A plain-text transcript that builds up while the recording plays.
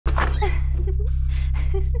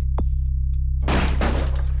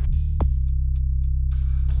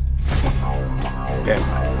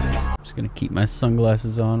Just gonna keep my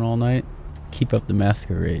sunglasses on all night. Keep up the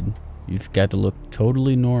masquerade. You've got to look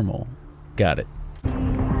totally normal. Got it.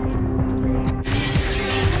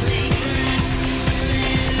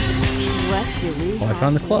 Oh, I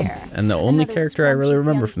found the club, and the only character I really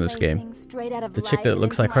remember from this game. The chick that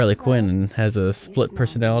looks like Harley Quinn and has a split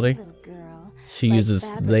personality. She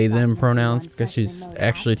uses they, them pronouns because she's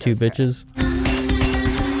actually two bitches.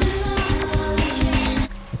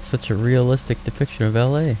 It's such a realistic depiction of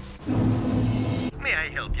LA. May I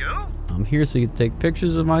help you? I'm here so you can take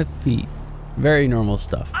pictures of my feet. Very normal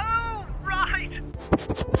stuff. Oh, right.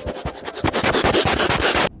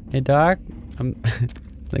 Hey Doc, I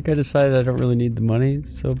think I decided I don't really need the money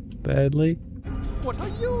so badly. What are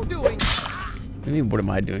you doing? I mean, what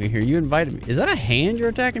am I doing here? You invited me. Is that a hand you're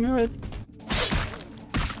attacking me with?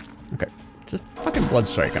 Okay, just fucking blood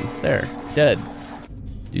strike him. There, dead.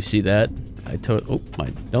 Do you see that? Oh my,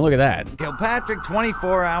 don't look at that. Kilpatrick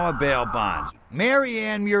 24-hour bail bonds. Mary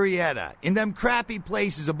Ann Murrieta in them crappy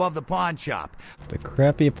places above the pawn shop. The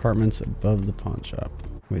crappy apartments above the pawn shop.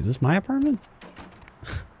 Wait, is this my apartment?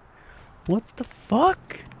 What the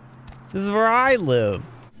fuck? This is where I live.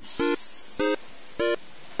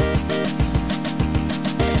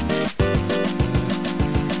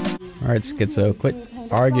 Alright, Schizo, quit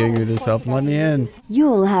arguing with yourself and let me in.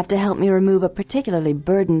 You'll have to help me remove a particularly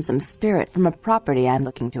burdensome spirit from a property I'm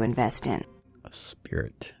looking to invest in. A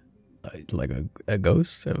spirit? Like a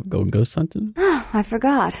ghost? Going ghost hunting? I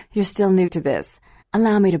forgot. You're still new to this.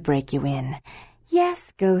 Allow me to break you in.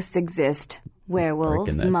 Yes, ghosts exist.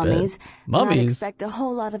 Werewolves, mummies. Mummies? I expect a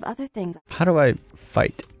whole lot of other things. How do I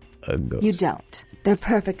fight a ghost? You don't. They're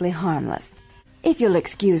perfectly harmless. If you'll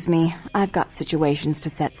excuse me, I've got situations to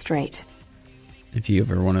set straight. If you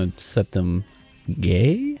ever want to set them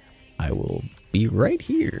gay, I will be right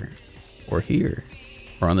here. Or here.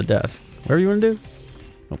 Or on the desk. Whatever you want to do.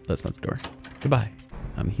 Oh, that's not the door. Goodbye.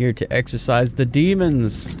 I'm here to exorcise the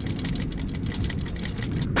demons.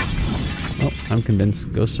 Oh, I'm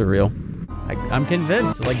convinced ghosts are real. I'm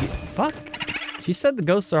convinced. Like, fuck. She said the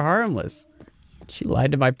ghosts are harmless. She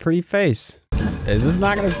lied to my pretty face. Is this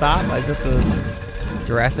not gonna stop? I just have to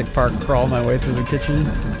Jurassic Park crawl my way through the kitchen.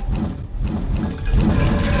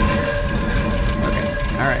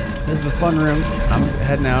 Okay, alright. This is a fun room. I'm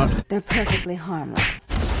heading out. They're perfectly harmless.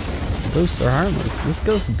 Ghosts are harmless. This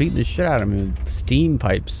ghost beat the shit out of me with steam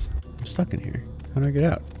pipes. I'm stuck in here. How do I get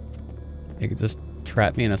out? You could just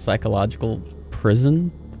trap me in a psychological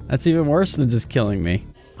prison? That's even worse than just killing me.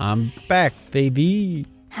 I'm back, baby.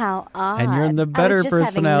 How odd. And you're in the better personality. I was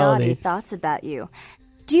just having naughty thoughts about you.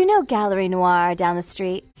 Do you know Gallery Noir down the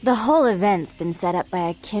street? The whole event's been set up by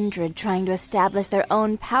a kindred trying to establish their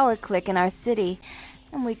own power clique in our city.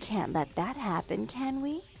 And we can't let that happen, can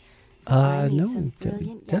we? So no,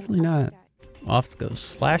 definitely not. I'll have to go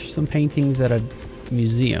slash some paintings at a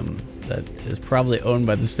museum that is probably owned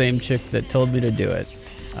by the same chick that told me to do it.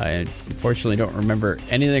 I unfortunately don't remember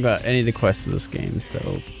anything about any of the quests of this game,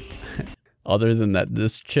 so other than that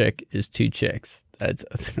this chick is two chicks.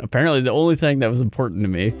 That's apparently the only thing that was important to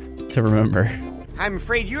me to remember. I'm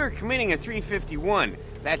afraid you are committing a 351.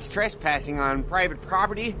 That's trespassing on private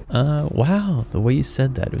property. Wow, the way you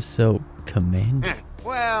said that was so commanding.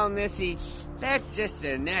 Well, Missy, that's just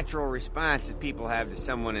a natural response that people have to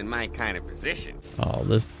someone in my kind of position. Oh,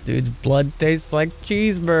 this dude's blood tastes like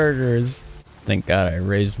cheeseburgers. Thank God I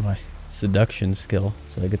raised my seduction skill,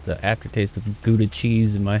 so I get the aftertaste of Gouda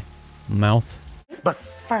cheese in my mouth. But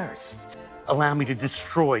first, allow me to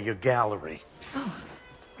destroy your gallery.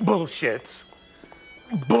 Bullshit.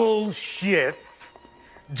 Bullshit.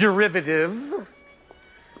 Derivative.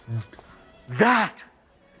 That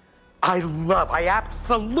I love. I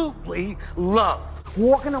absolutely love.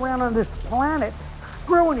 Walking around on this planet,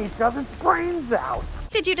 screwing each other's brains out.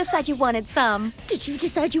 Did you decide you wanted some? Did you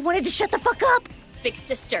decide you wanted to shut the fuck up? Big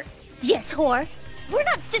sister. Yes, whore. We're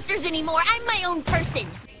not sisters anymore. I'm my own person.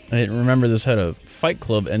 I didn't remember this had a Fight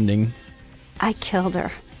Club ending. I killed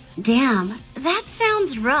her. Damn, that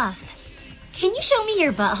sounds rough. Can you show me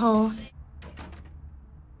your butthole?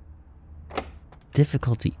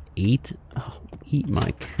 Difficulty 8? Oh, eat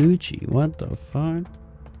my coochie. What the fuck?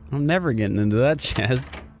 I'm never getting into that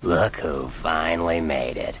chest. Look who finally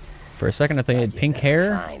made it. For a second I think I had pink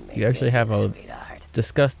hair. You actually have a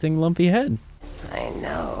disgusting lumpy head. I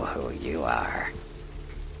know who you are.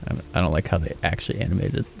 I don't like how they actually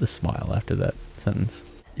animated the smile after that sentence.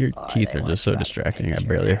 Your teeth are just so distracting. I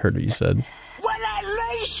barely heard what you said. Well, at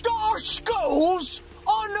least our schools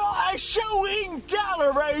are not a shooting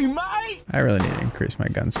gallery, mate. I really need to increase my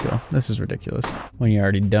gun skill. This is ridiculous. When you're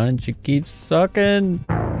already done, she keeps sucking.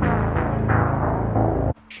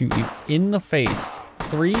 Shoot you in the face.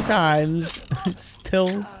 3 times.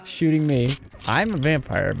 Still shooting me. I'm a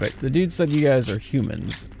vampire, but the dude said you guys are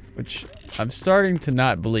humans, which I'm starting to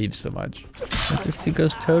not believe so much. But this dude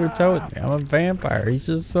goes toe to toe with me. I'm a vampire. He's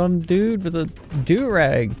just some dude with a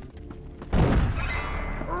do-rag.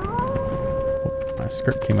 Oh, my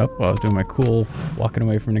skirt came up while I was doing my cool walking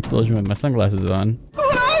away from an explosion with my sunglasses on.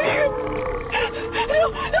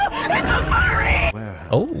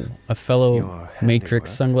 Oh, a fellow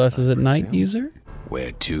Matrix sunglasses at night user?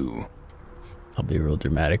 Where to? I'll be real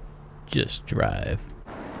dramatic. Just drive.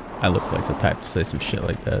 I look like the type to say some shit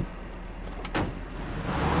like that.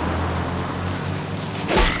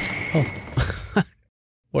 Oh.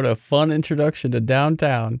 What a fun introduction to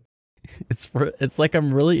downtown. It's like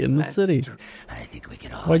I'm really in the city. I think we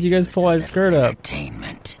could all Why'd you guys pull my skirt up?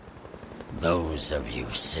 Entertainment. Those of you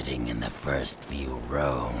sitting in the first few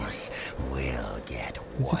rows will get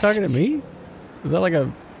wet. Is he talking to me? Is that like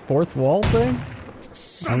a fourth wall thing?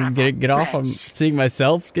 I'm gonna get off. I'm seeing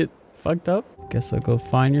myself get fucked up. Guess I'll go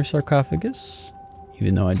find your sarcophagus.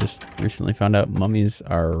 Even though I just recently found out mummies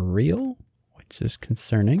are real, which is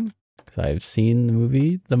concerning, because I've seen the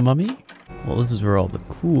movie The Mummy. Well, this is where all the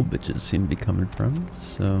cool bitches seem to be coming from,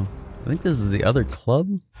 so I think this is the other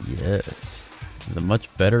club. Yes, the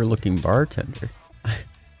much better looking bartender.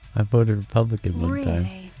 I voted Republican one time.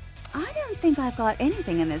 Really? I don't think I've got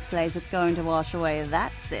anything in this place that's going to wash away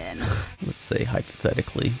that sin. Let's say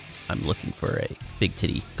hypothetically, I'm looking for a big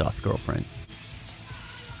titty goth girlfriend.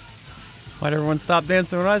 Why'd everyone stop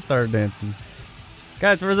dancing when I started dancing?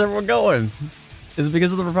 Guys, where's everyone going? Is it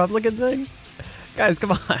because of the Republican thing? Guys,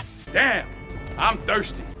 come on. Damn, I'm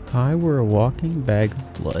thirsty. If I were a walking bag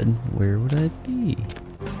of blood, where would I be?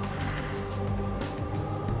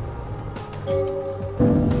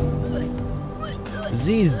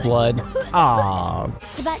 Disease blood. Ah.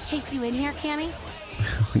 So that chased you in here, Cammy?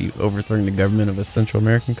 You overthrowing the government of a Central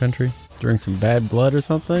American country? During some bad blood or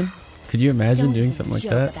something? Could you imagine doing something like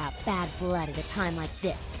that? Don't about bad blood at a time like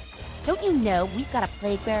this. Don't you know we've got a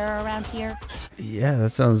plague bearer around here? Yeah, that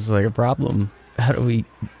sounds like a problem. How do we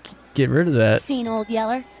get rid of that? Seen Old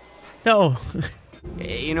Yeller? No.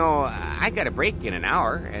 You know, I got a break in an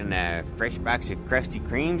hour and a fresh box of Krusty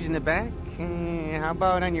Kremes in the back. How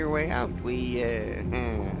about on your way out? I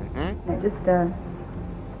just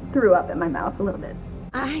threw up in my mouth a little bit.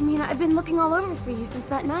 I mean, I've been looking all over for you since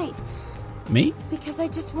that night. Me? Because I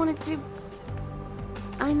just wanted to...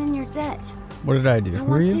 I'm in your debt. What did I do? I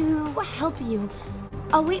want to help you.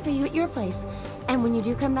 I'll wait for you at your place. And when you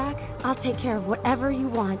do come back, I'll take care of whatever you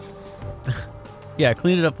want. Yeah,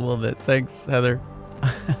 clean it up a little bit. Thanks, Heather.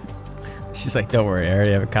 She's like, don't worry, I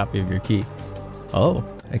already have a copy of your key. Oh,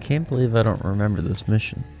 I can't believe I don't remember this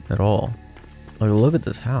mission at all. Like, look at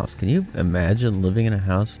this house. Can you imagine living in a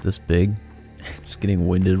house this big? Just getting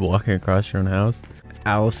winded walking across your own house?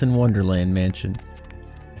 Alice in Wonderland mansion.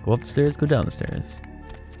 Go up the stairs, go down the stairs.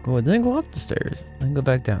 Then go up the stairs, then go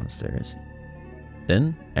back down the stairs.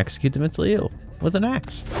 Then execute the mentally ill with an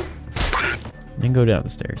axe. Then go down the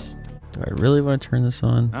stairs. Do I really want to turn this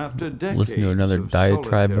on? Listen to another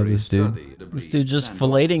diatribe by this dude. This dude just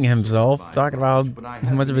filleting himself, talking about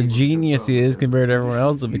how much of a genius he is compared to everyone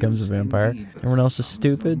else that becomes a vampire. Everyone else is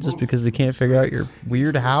stupid just because we can't figure out your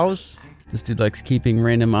weird house. This dude likes keeping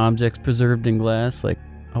random objects preserved in glass, like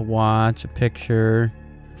a watch, a picture,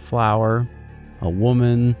 a flower, a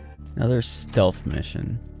woman. Another stealth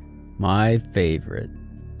mission. My favorite.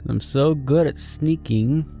 I'm so good at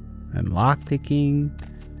sneaking and lockpicking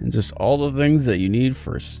and just all the things that you need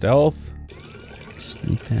for stealth.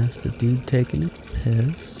 Sneak past the dude taking a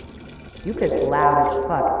piss. You piss loud as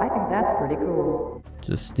fuck. I think that's pretty cool.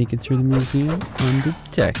 Just sneaking through the museum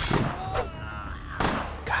undetected.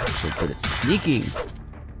 God, I'm so good at sneaking.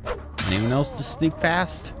 Anyone else to sneak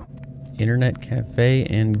past? Internet cafe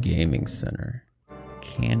and gaming center.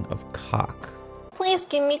 Can of cock. Please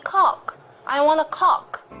give me cock. I want a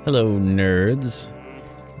cock. Hello, nerds.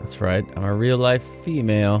 That's right, I'm a real life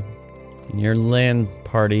female in your LAN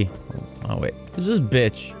party. Oh wait, who's this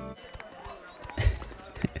bitch?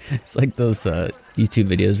 It's like those YouTube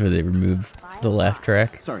videos where they remove the laugh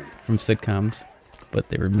track from sitcoms, but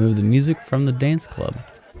they remove the music from the dance club.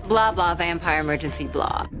 Blah blah vampire emergency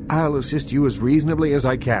blah. I'll assist you as reasonably as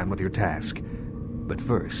I can with your task. But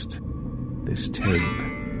first, this tape.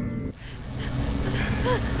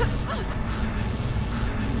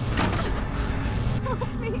 Help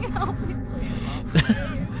me,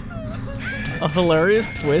 A hilarious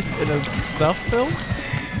twist in a snuff film?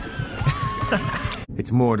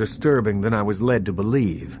 It's more disturbing than I was led to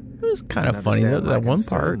believe. It was kind of funny, that one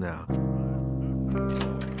part. Now.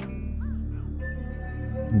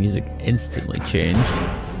 Music instantly changed.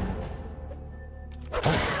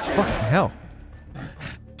 Fucking hell.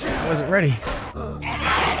 I wasn't ready.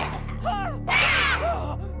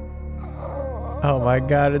 Oh my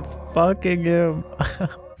god, it's fucking him.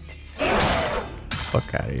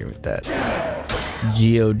 Fuck out of here with that.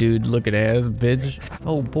 Geodude looking ass bitch.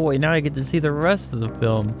 Oh boy, now I get to see the rest of the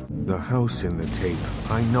film. The house in the tape.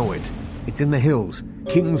 I know it. It's in the hills.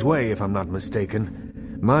 King's Way, if I'm not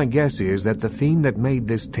mistaken. My guess is that the fiend that made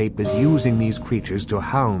this tape is using these creatures to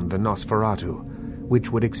hound the Nosferatu,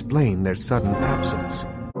 which would explain their sudden absence.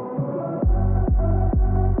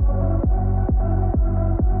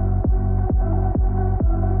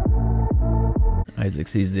 Isaac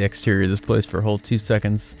sees the exterior of this place for a whole 2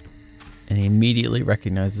 seconds, and he immediately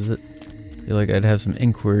recognizes it. I feel like I'd have some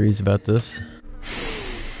inquiries about this.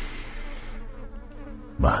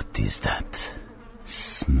 What is that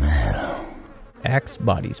smell? Axe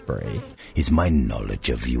body spray. Is my knowledge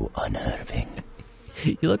of you unnerving?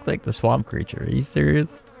 You look like the swamp creature. Are you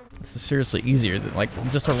serious? This is seriously easier than like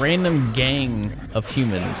just a random gang of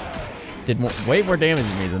humans did way more damage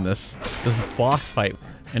to me than this boss fight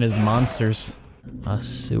and his monsters. A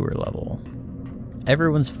sewer level.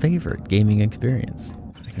 Everyone's favorite gaming experience.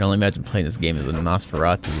 I can only imagine playing this game as a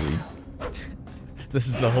Nosferatu. This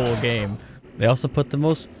is the whole game. They also put the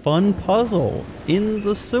most fun puzzle in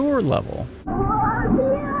the sewer level.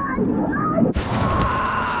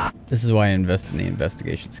 This is why I invested in the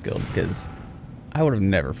investigation skill, because I would have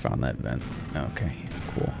never found that vent. Okay,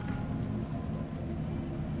 cool.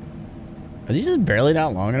 Are these just barely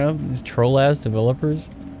not long enough? These troll-ass developers?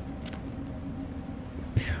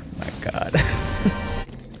 Oh my god.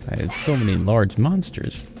 I had so many large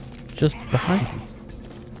monsters just behind me.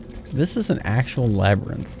 This is an actual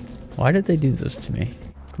labyrinth. Why did they do this to me?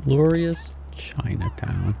 Glorious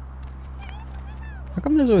Chinatown. How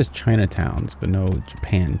come there's always Chinatowns but no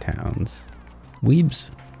Japan towns? Weebs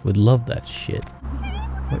would love that shit.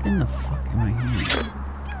 What in the fuck am I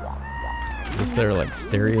hearing? Is there like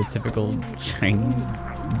stereotypical Chinese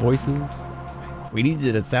voices? We need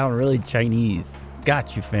you to sound really Chinese.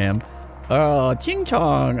 Got you, fam. Oh, ching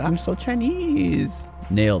chong, I'm so Chinese.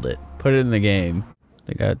 Nailed it. Put it in the game.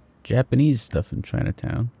 They got Japanese stuff in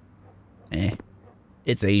Chinatown.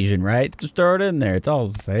 It's Asian, right? Just throw it in there. It's all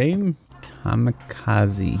the same.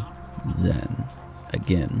 Kamikaze Zen.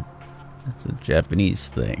 Again. That's a Japanese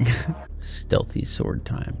thing. Stealthy sword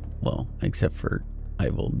time. Well, except for I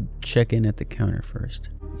will check in at the counter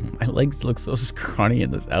first. My legs look so scrawny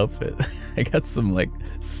in this outfit. I got some like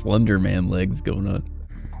Slender Man legs going on.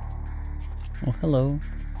 Oh, hello.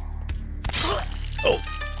 Oh,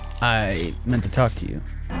 I meant to talk to you.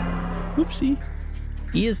 Oopsie.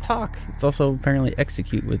 E is talk. It's also apparently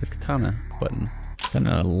execute with a katana button. Is that an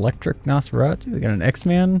electric Nosferatu? We got an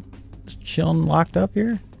X-Man just chilling locked up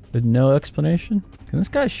here with no explanation. Can this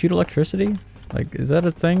guy shoot electricity? Like, is that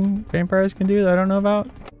a thing vampires can do that I don't know about?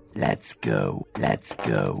 Let's go. Let's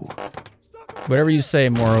go. Whatever you say,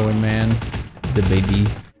 Morrowind man. The baby.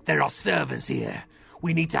 There are servers here.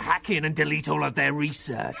 We need to hack in and delete all of their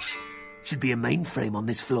research. Should be a mainframe on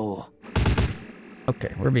this floor.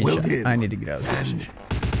 Okay, we're being shot. I need to get out of this mission.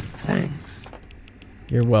 Thanks.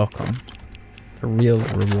 You're welcome. The real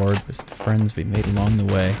reward was the friends we made along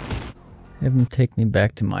the way. Have them take me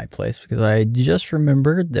back to my place because I just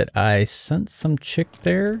remembered that I sent some chick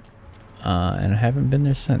there and I haven't been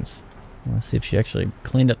there since. I want to see if she actually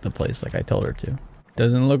cleaned up the place like I told her to.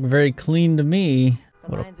 Doesn't look very clean to me.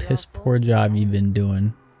 What a piss poor job you've been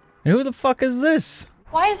doing. And who the fuck is this?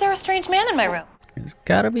 Why is there a strange man in my room? There's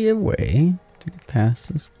gotta be a way to get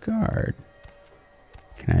past this guard.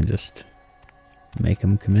 Can I just make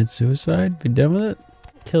him commit suicide? Be done with it?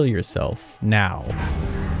 Kill yourself now.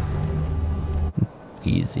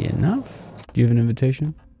 Easy enough. Do you have an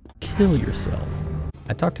invitation? Kill yourself.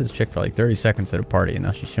 I talked to this chick for like 30 seconds at a party and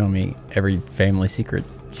now she's showing me every family secret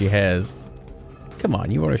she has. Come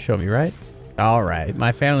on, you want to show me, right? All right,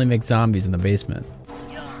 my family makes zombies in the basement.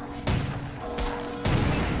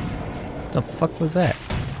 The fuck was that?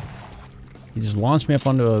 He just launched me up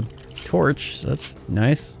onto a torch. So that's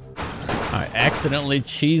nice. I accidentally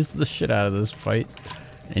cheesed the shit out of this fight.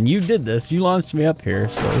 And you did this. You launched me up here,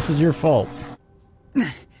 so this is your fault.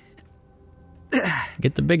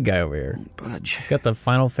 Get the big guy over here. He's got the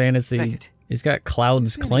Final Fantasy. He's got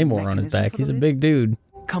Cloud's Claymore on his back. He's a big dude.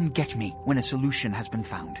 Come get me when a solution has been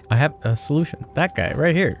found. I have a solution. That guy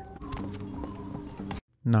right here.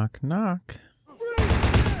 Knock, knock.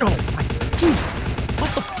 Oh my Jesus.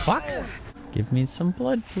 What the fuck? Give me some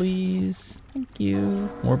blood, please. Thank you.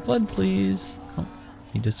 More blood, please. Oh,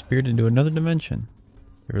 he disappeared into another dimension.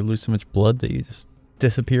 You ever lose so much blood that you just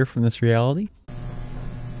disappear from this reality?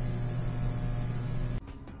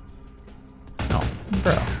 Oh,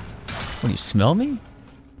 bro. When you smell me?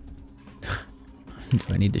 Do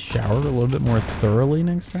I need to shower a little bit more thoroughly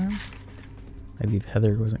next time? Maybe if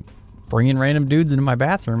Heather wasn't bringing random dudes into my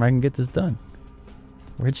bathroom, I can get this done.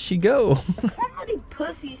 Where'd she go? Somebody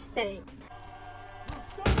pussy stink.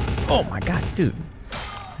 Oh my god, dude.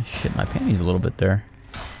 I shit my panties a little bit there.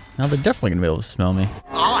 Now they're definitely gonna be able to smell me.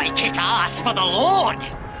 I kick ass for the Lord.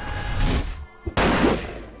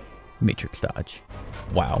 Matrix dodge.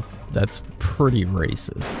 Wow, that's pretty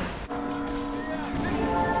racist.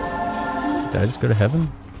 Did I just go to heaven?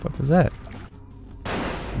 What the fuck was that?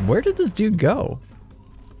 Where did this dude go?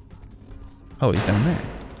 Oh, he's down there.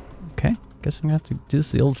 Okay, guess I'm gonna have to do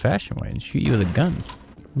this the old-fashioned way and shoot you with a gun.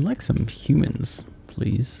 I'd like some humans,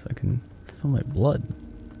 please, so I can feel my blood.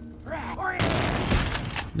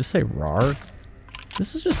 Just say rawr.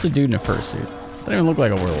 This is just a dude in a fursuit. Doesn't even look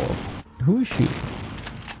like a werewolf. Who is shooting?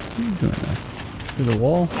 Who are doing this? Through the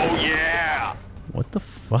wall? Oh yeah! What the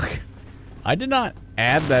fuck? I did not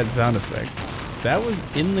add that sound effect. That was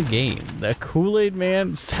in the game. That Kool-Aid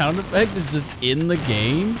Man sound effect is just in the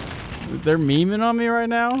game? They're memeing on me right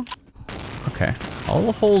now? Okay, all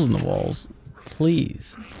the holes in the walls,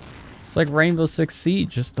 please. It's like Rainbow Six Siege,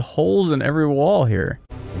 just the holes in every wall here.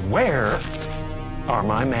 Where are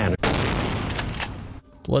my manners?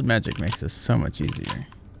 Blood magic makes this so much easier.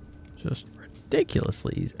 Just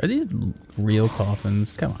ridiculously easy. Are these real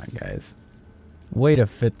coffins? Come on, guys. Way to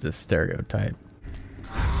fit this stereotype.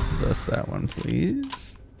 Possess that one,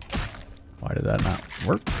 please. Why did that not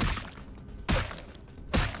work?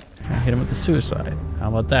 I hit him with the suicide. How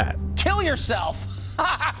about that? Kill yourself!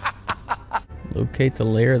 Locate the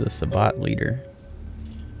lair of the Sabbat leader.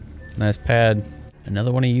 Nice pad.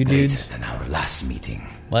 Another one of you dudes? Later than our last meeting.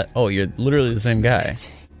 Oh, you're literally the same guy.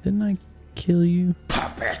 Didn't I kill you?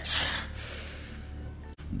 Puppet!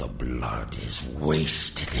 The blood is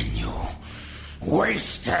wasted in you.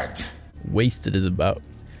 Wasted! Wasted is about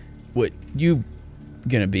what you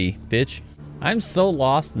gonna be, bitch. I'm so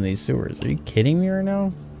lost in these sewers. Are you kidding me right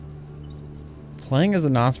now? Playing as a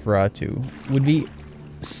Nosferatu would be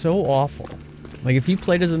so awful. Like, if you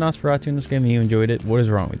played as a Nosferatu in this game and you enjoyed it, what is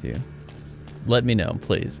wrong with you? Let me know,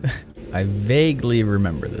 please. I vaguely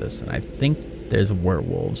remember this, and I think there's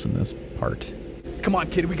werewolves in this part. Come on,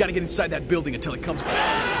 kid, we gotta get inside that building until it comes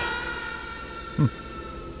back.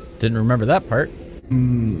 Didn't remember that part.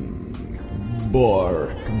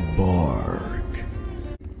 Bark, bark.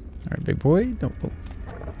 Alright, big boy. Don't.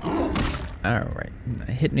 Oh. Alright.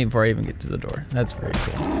 Hit me before I even get to the door. That's very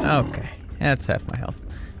cool. Okay. That's half my health.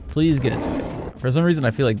 Please get inside. For some reason,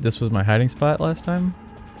 I feel like this was my hiding spot last time.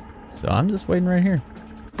 So I'm just waiting right here.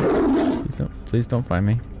 Please don't find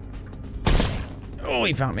me. Oh,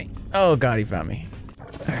 he found me. Oh god, he found me.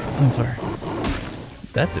 Alright,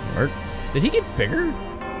 flamethrower. That didn't work. Did he get bigger?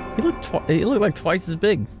 He looked like twice as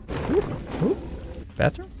big. Oop, oop.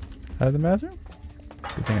 Bathroom? Out of the bathroom?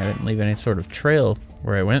 Good thing I didn't leave any sort of trail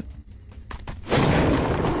where I went.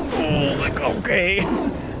 Oh, like, okay.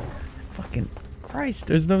 Fucking Christ,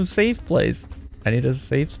 there's no safe place. I need a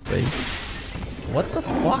safe space. What the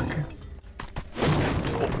fuck?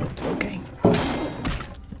 Oh, okay.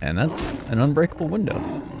 And that's an unbreakable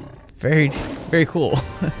window. Very, very cool.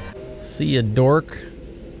 See ya, dork.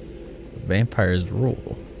 Vampires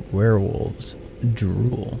rule. Werewolves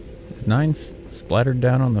drool. Is 9 splattered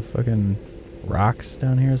down on the fucking rocks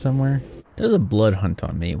down here somewhere? There's a blood hunt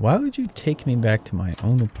on me. Why would you take me back to my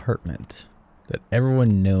own apartment that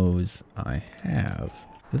everyone knows I have?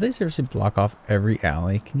 Do they seriously block off every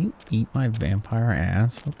alley? Can you eat my vampire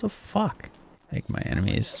ass? What the fuck? Make my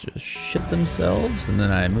enemies just shit themselves and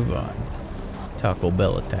then I move on. Taco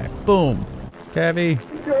Bell attack. Boom! Tabby!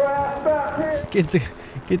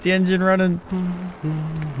 Get the engine running.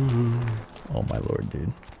 Oh my lord,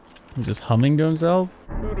 dude. He's just humming to himself?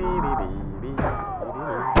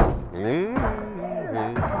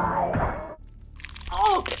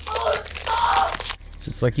 So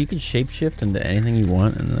it's like you can shapeshift into anything you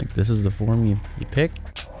want and like this is the form you pick?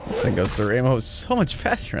 This thing goes through ammo so much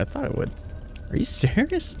faster than I thought it would. Are you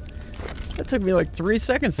serious? That took me like 3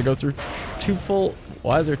 seconds to go through 2 full...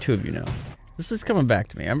 Why is there 2 of you now? This is coming back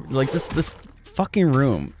to me. I'm like, this fucking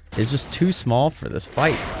room is just too small for this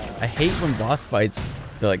fight. I hate when boss fights,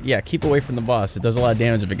 they're like, yeah, keep away from the boss. It does a lot of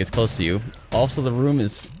damage if it gets close to you. Also, the room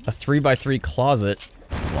is a 3x3 closet.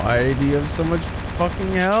 Why do you have so much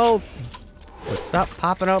fucking health? Stop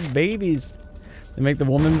popping out babies. They make the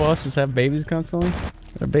woman boss just have babies constantly?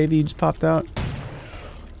 That a baby just popped out?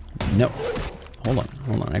 No. Hold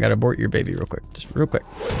on. I gotta abort your baby real quick. Just real quick.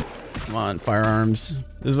 Come on, firearms.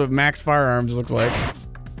 This is what max firearms looks like.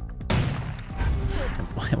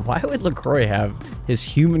 Why would LaCroix have his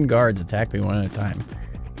human guards attack me one at a time?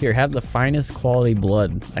 Here, have the finest quality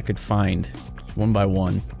blood I could find. Just one by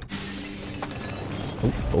one.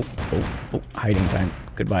 Oh, hiding time.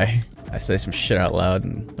 Goodbye. I say some shit out loud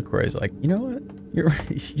and LaCroix's like, you know what?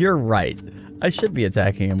 You're right. I should be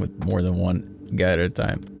attacking him with more than one guy at a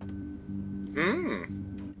time.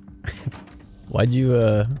 Why'd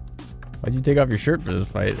you take off your shirt for this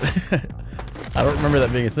fight? I don't remember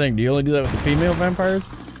that being a thing. Do you only do that with the female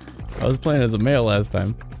vampires? I was playing as a male last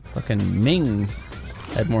time. Fucking Ming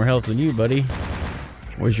had more health than you, buddy.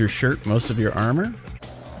 Was your shirt most of your armor?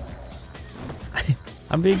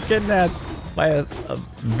 I'm being kidnapped by a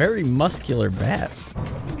very muscular bat.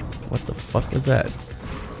 What the fuck was that?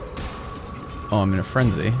 Oh, I'm in a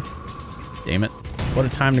frenzy. Damn it. What a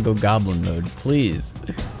time to go goblin mode, please.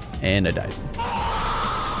 And I died.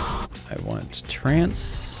 I want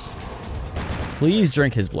trance. Please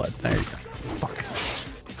drink his blood. There you go. Fuck.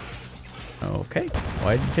 Okay.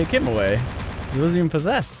 Why'd you take him away? He wasn't even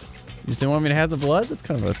possessed. You just didn't want me to have the blood? That's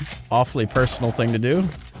kind of an awfully personal thing to do.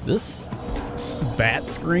 This bat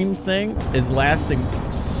scream thing is lasting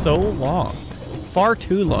so long. Far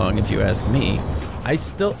too long, if you ask me.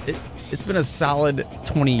 It's been a solid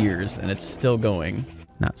 20 years and it's still going.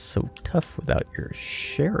 Not so tough without your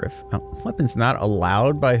sheriff. Oh, weapons not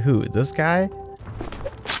allowed by who? This guy?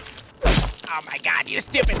 Oh my god, you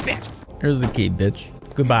stupid bitch! Here's the key, bitch.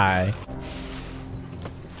 Goodbye.